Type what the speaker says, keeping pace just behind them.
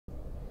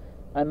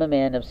I'm a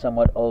man of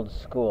somewhat old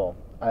school.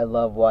 I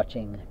love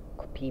watching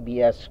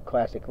PBS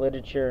classic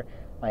literature.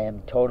 I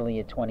am totally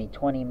a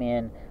 2020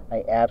 man.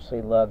 I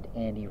absolutely loved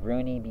Andy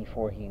Rooney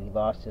before he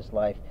lost his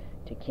life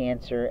to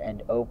cancer,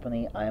 and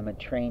openly I am a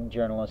trained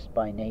journalist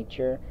by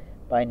nature,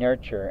 by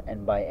nurture,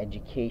 and by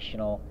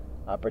educational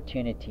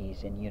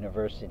opportunities in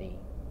university.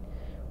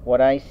 What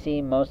I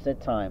see most of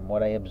the time,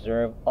 what I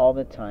observe all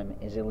the time,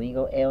 is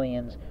illegal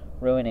aliens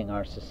ruining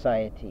our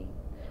society.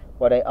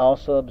 What I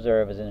also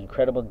observe is an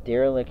incredible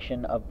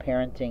dereliction of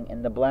parenting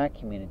in the black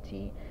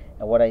community,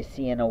 and what I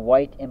see in a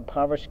white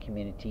impoverished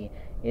community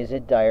is a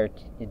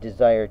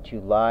desire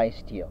to lie,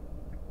 steal,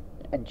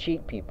 and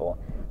cheat people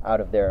out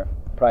of their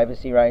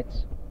privacy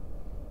rights,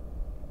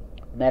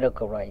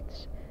 medical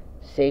rights,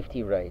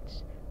 safety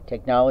rights,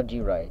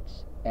 technology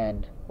rights,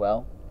 and,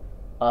 well,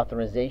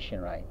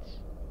 authorization rights.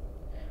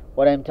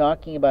 What I'm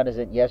talking about is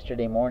that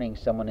yesterday morning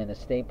someone in a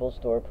Staples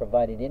store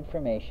provided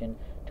information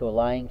to a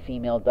lying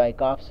female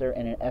dyke officer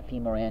in an F.E.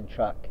 Moran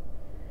truck.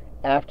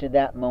 After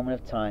that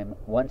moment of time,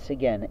 once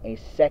again, a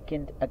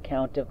second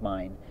account of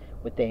mine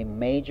with a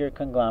major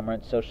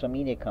conglomerate social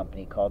media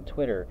company called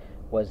Twitter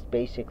was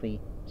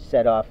basically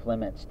set off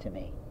limits to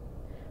me.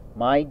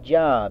 My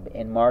job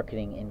in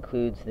marketing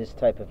includes this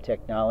type of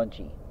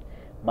technology.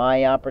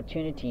 My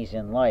opportunities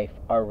in life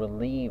are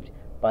relieved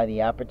by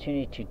the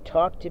opportunity to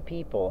talk to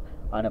people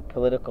on a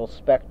political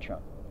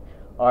spectrum.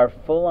 Our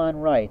full-on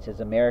rights as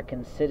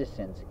American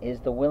citizens is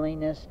the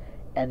willingness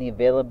and the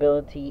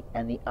availability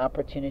and the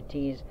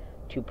opportunities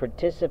to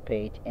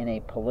participate in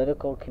a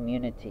political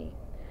community.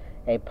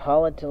 A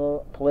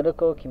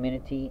political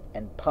community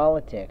and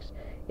politics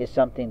is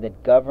something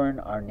that govern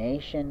our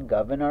nation,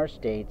 govern our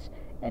states,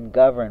 and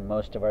govern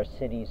most of our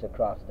cities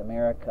across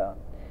America.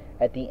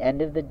 At the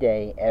end of the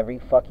day, every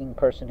fucking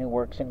person who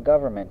works in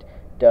government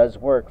does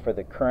work for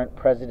the current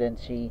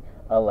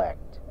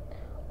presidency-elect.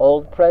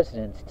 Old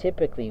presidents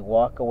typically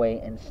walk away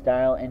in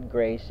style and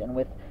grace and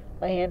with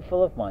a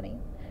handful of money,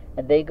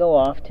 and they go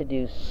off to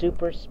do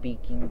super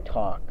speaking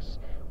talks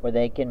where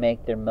they can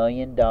make their $1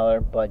 million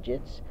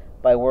budgets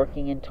by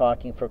working and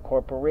talking for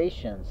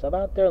corporations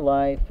about their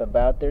life,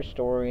 about their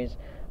stories,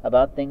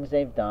 about things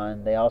they've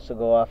done. They also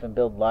go off and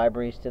build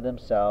libraries to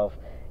themselves,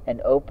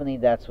 and openly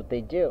that's what they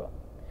do.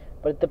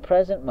 But at the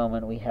present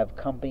moment, we have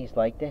companies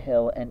like The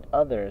Hill and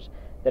others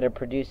that are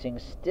producing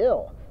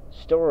still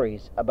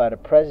stories about a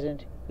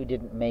president who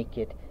didn't make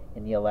it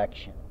in the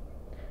election.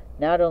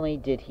 Not only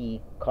did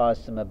he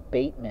cause some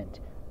abatement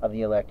of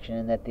the election,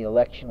 and that the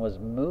election was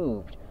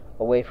moved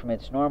away from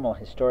its normal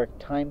historic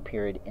time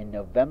period in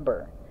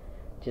November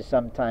to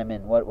sometime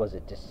in,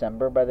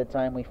 December by the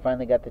time we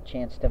finally got the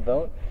chance to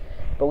vote,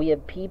 but we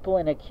have people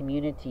in a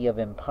community of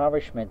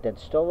impoverishment that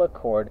stole a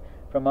cord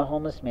from a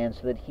homeless man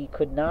so that he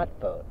could not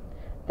vote.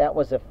 That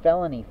was a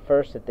felony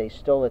first, that they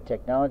stole a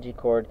technology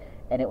cord,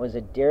 and it was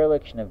a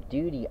dereliction of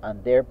duty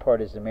on their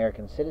part as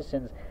American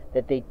citizens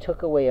that they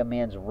took away a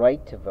man's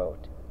right to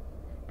vote.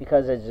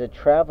 Because as a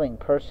traveling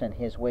person,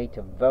 his way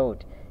to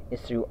vote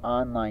is through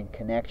online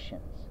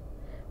connections.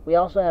 We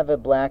also have a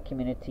black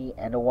community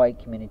and a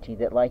white community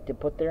that like to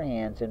put their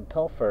hands and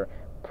pilfer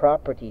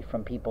property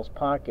from people's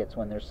pockets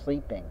when they're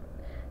sleeping.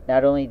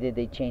 Not only did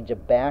they change a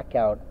back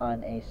out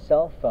on a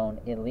cell phone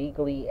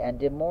illegally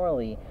and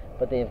immorally,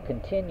 but they have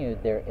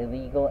continued their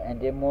illegal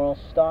and immoral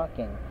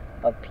stalking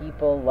of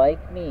people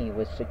like me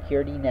with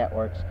security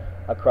networks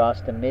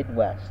across the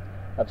Midwest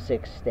of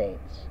 6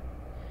 states.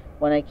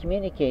 When I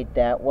communicate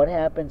that, what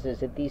happens is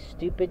that these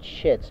stupid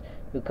shits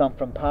who come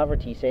from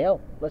poverty say,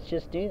 oh, let's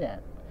just do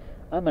that.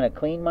 I'm going to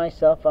clean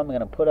myself, I'm going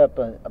to put up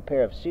a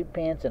pair of suit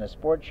pants and a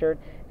sport shirt,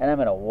 and I'm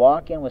going to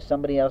walk in with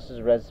somebody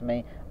else's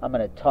resume, I'm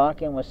going to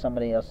talk in with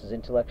somebody else's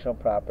intellectual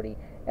property,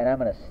 and I'm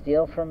going to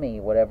steal from me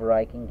whatever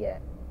I can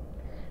get.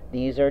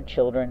 These are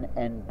children,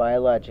 and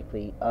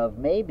biologically, of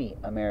maybe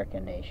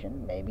American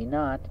nation, maybe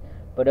not,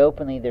 but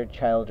openly they're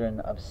children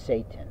of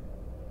Satan.